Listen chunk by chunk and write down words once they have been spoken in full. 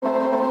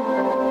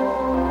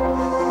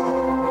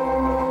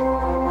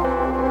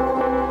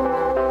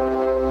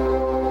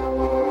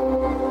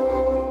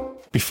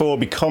before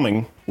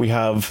becoming, we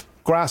have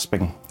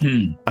grasping.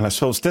 And I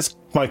suppose this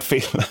might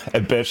feel a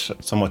bit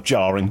somewhat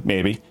jarring,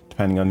 maybe,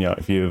 depending on your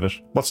view of it.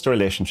 What's the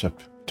relationship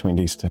between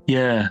these two?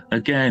 Yeah,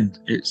 again,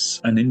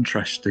 it's an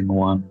interesting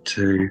one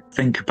to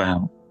think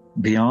about.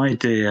 The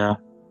idea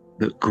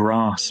that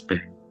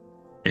grasping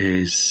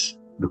is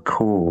the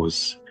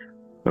cause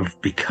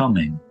of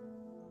becoming.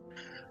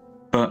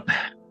 But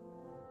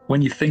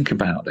when you think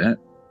about it,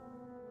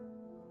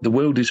 the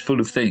world is full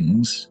of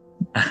things,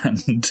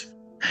 and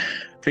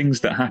things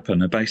that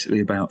happen are basically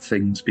about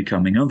things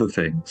becoming other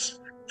things.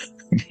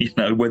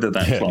 Whether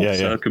that's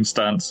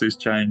circumstances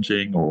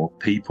changing or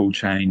people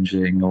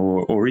changing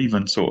or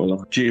even sort of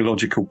like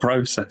geological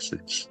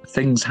processes.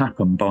 Things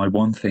happen by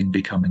one thing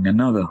becoming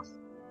another,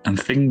 and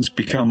things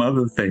become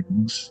other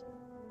things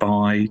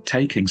by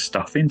taking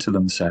stuff into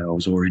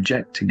themselves or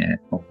ejecting it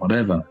or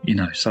whatever,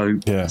 So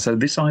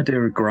this idea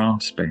of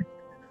grasping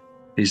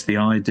is the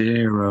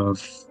idea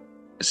of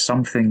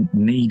something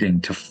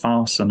needing to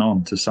fasten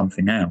on to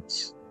something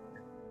else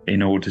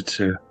in order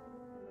to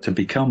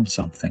become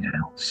something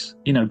else.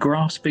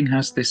 Grasping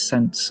has this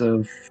sense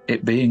of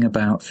it being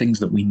about things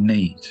that we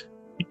need,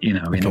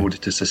 in order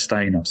to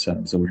sustain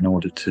ourselves or in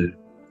order to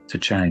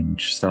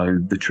change. So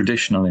the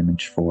traditional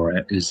image for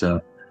it is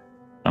a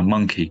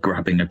monkey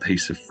grabbing a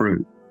piece of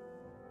fruit.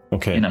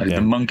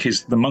 The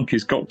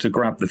monkey's got to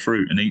grab the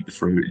fruit and eat the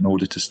fruit in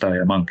order to stay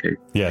a monkey.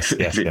 Yes.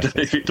 If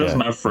it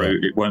doesn't have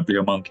fruit, it won't be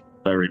a monkey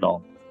very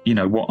long.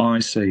 What I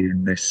see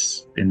in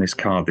this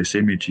card, this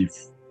image you've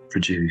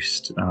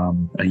produced,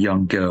 a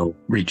young girl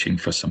reaching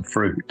for some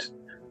fruit.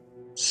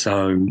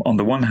 So on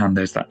the one hand,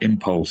 there's that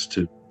impulse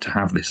to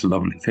have this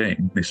lovely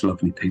thing, this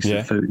lovely piece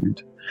of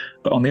food.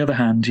 But on the other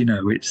hand,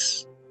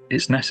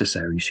 it's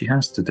necessary. She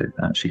has to do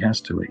that. She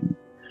has to eat.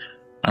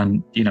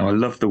 And, I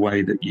love the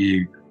way that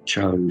you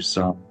chose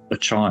a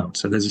child.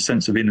 So there's a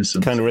sense of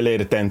innocence. Kind of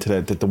related then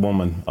to the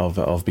woman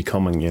of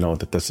becoming,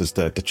 that this is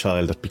the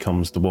child that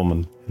becomes the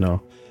woman,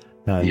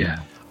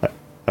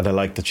 And I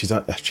like that she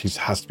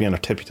has to be on her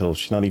tippy toes.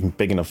 She's not even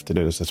big enough to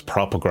do this. It's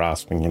proper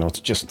grasping,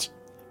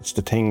 it's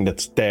the thing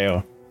that's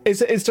there. Is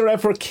there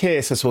ever a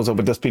case, I suppose, that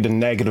would just be the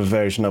negative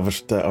version of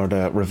it, or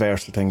the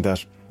reversal thing,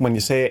 that when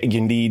you say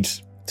you need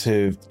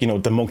to,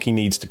 the monkey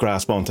needs to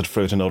grasp onto the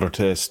fruit in order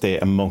to stay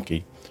a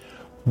monkey,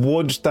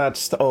 would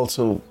that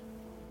also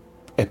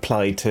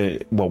apply to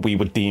what we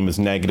would deem as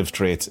negative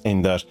traits,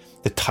 in that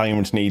the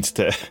tyrant needs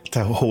to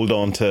hold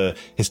on to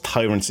his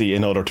tyrancy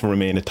in order to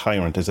remain a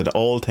tyrant? Is it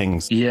all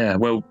things? Yeah,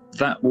 well,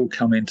 that will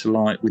come into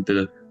light with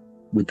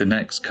the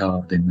next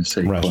card in the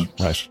sequence.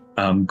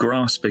 Right.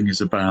 Grasping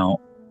is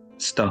about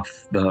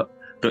stuff that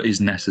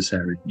is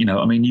necessary.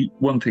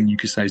 One thing you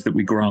could say is that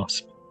we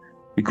grasp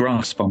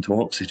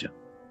onto oxygen.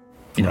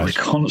 We're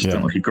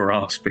constantly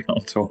grasping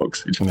onto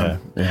oxygen.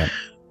 Yeah.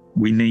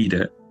 We need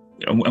it,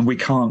 and we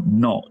can't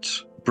not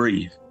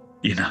breathe.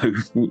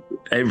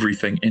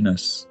 Everything in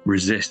us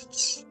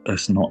resists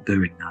us not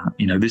doing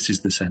that. This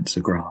is the sense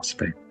of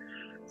grasping.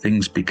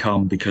 Things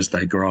become because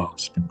they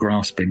grasp, and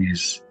grasping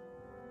is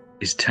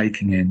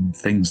taking in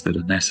things that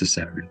are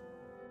necessary.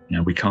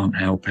 We can't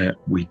help it.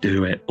 We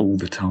do it all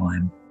the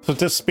time. So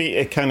this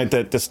be kind of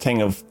this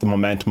thing of the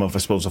momentum of, I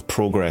suppose, of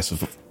progress,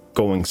 of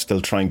going,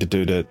 still trying to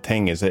do the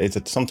thing. Is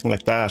it something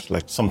like that,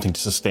 like something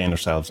to sustain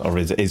ourselves, or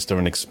is there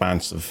an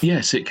expansive?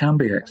 Yes, it can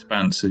be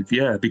expansive.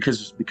 Yeah,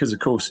 because of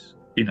course,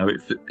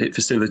 it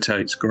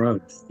facilitates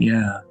growth.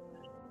 Yeah.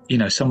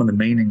 Some of the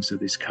meanings of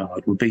this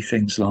card would be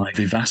things like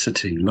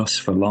vivacity,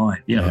 lust for life,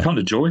 kind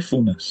of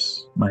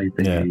joyfulness,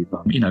 maybe,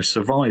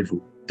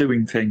 survival,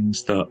 doing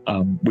things that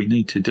we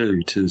need to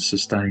do to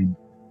sustain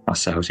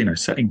ourselves,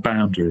 setting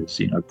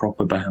boundaries,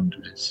 proper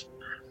boundaries.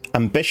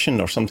 Ambition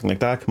or something like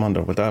that,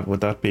 Commander, would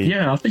that be?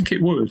 Yeah, I think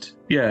it would.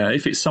 Yeah,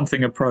 if it's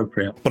something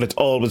appropriate. But it's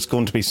always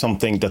going to be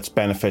something that's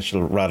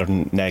beneficial rather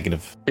than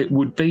negative. It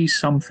would be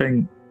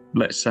something,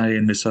 let's say,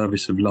 in the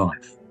service of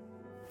life.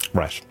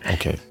 Right,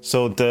 okay.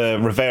 So the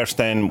reverse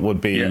then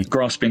would be... Yeah,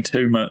 grasping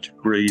too much,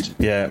 greed.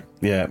 Yeah.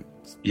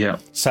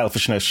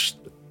 Selfishness,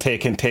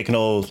 taking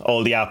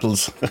all the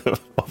apples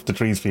off the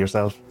trees for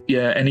yourself.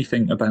 Yeah,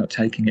 anything about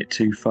taking it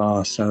too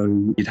far. So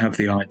you'd have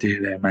the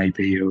idea there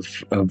maybe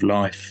of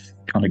life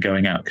kind of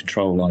going out of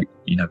control, like,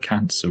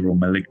 cancer or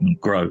malignant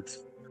growth.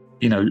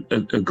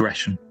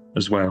 Aggression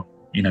as well,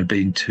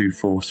 being too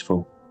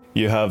forceful.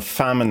 You have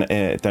famine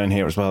down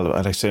here as well.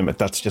 I'd assume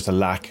that's just a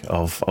lack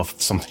of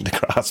something to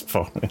grasp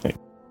for.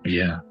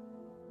 Yeah.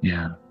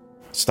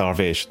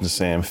 Starvation, the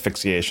same.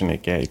 Asphyxiation,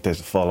 they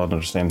fall under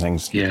the same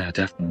things. Yeah,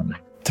 definitely.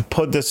 To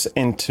put this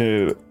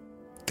into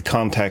the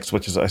context,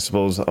 which is, I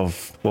suppose,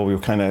 of what we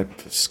were kind of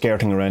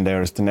skirting around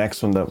there, is the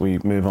next one that we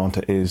move on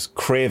to is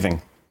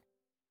craving.